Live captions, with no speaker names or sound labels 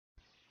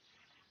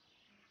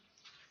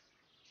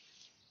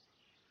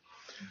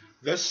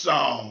This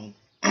song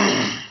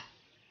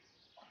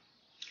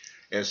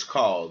is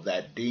called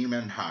That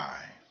Demon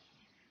High.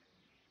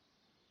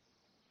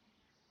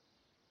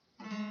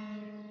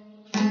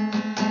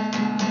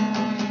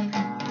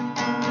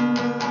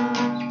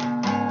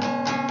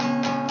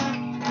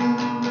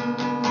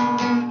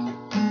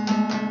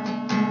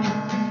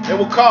 It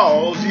will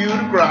cause you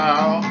to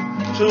growl,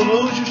 to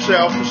lose your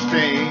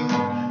self-esteem.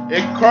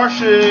 It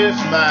crushes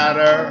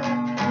matter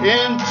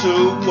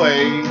into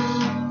ways.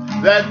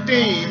 That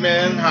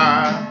demon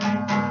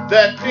high,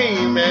 that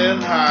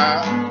demon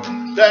high,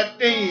 that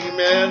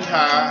demon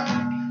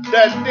high,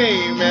 that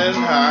demon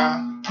high,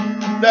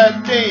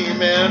 that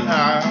demon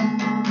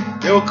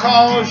high. It will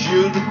cause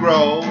you to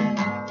grow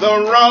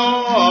the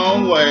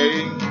wrong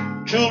way,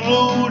 to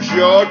lose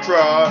your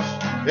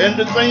trust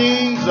into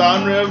things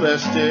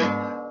unrealistic.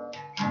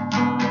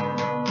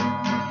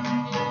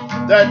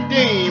 That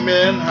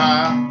demon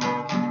high,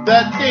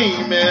 that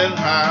demon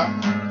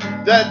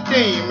high, that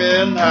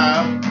demon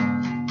high,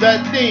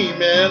 that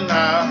demon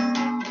high,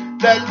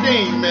 that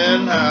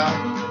demon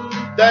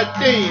high, that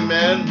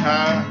demon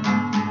high.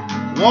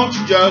 Won't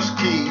you just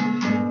keep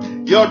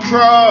your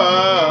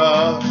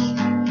trust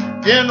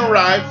in the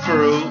right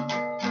fruit,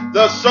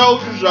 the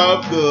soldiers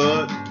of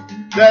good?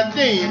 That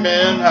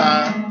demon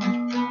high,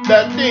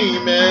 that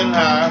demon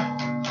high,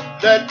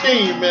 that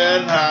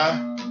demon high,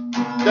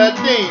 that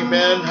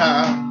demon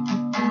high,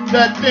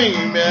 that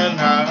demon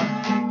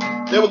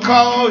high. They will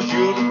cause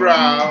you to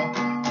growl,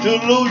 to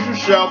lose your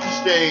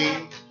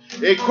self-esteem.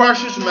 It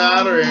crushes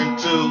matter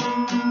into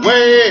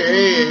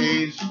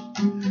ways.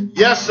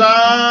 Yes,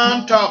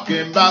 I'm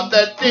talking about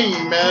that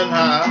demon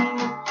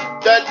high,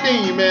 that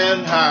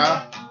demon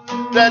high,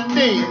 that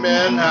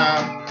demon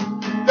high,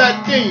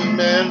 that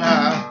demon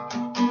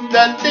high,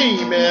 that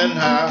demon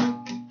high,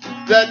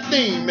 that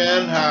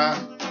demon high.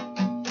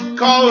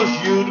 Cause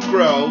you to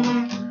grow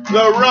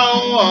the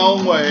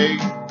wrong way,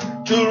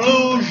 to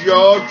lose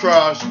your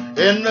trust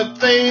in the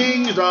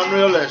things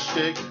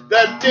unrealistic.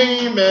 That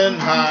demon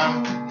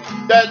high,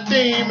 that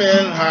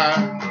demon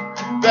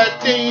high,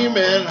 that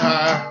demon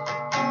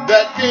high,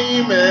 that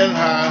demon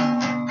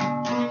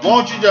high.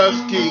 Won't you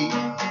just keep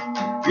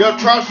your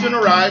trust in the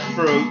right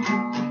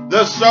fruit,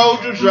 the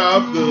soldiers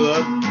of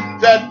good?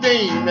 That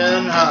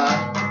demon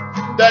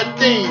high, that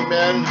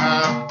demon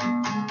high,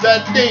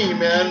 that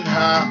demon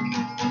high,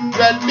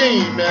 that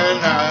demon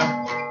high,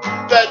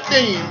 that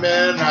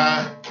demon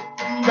high,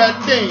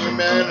 that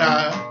demon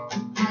high,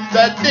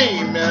 that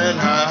demon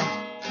high.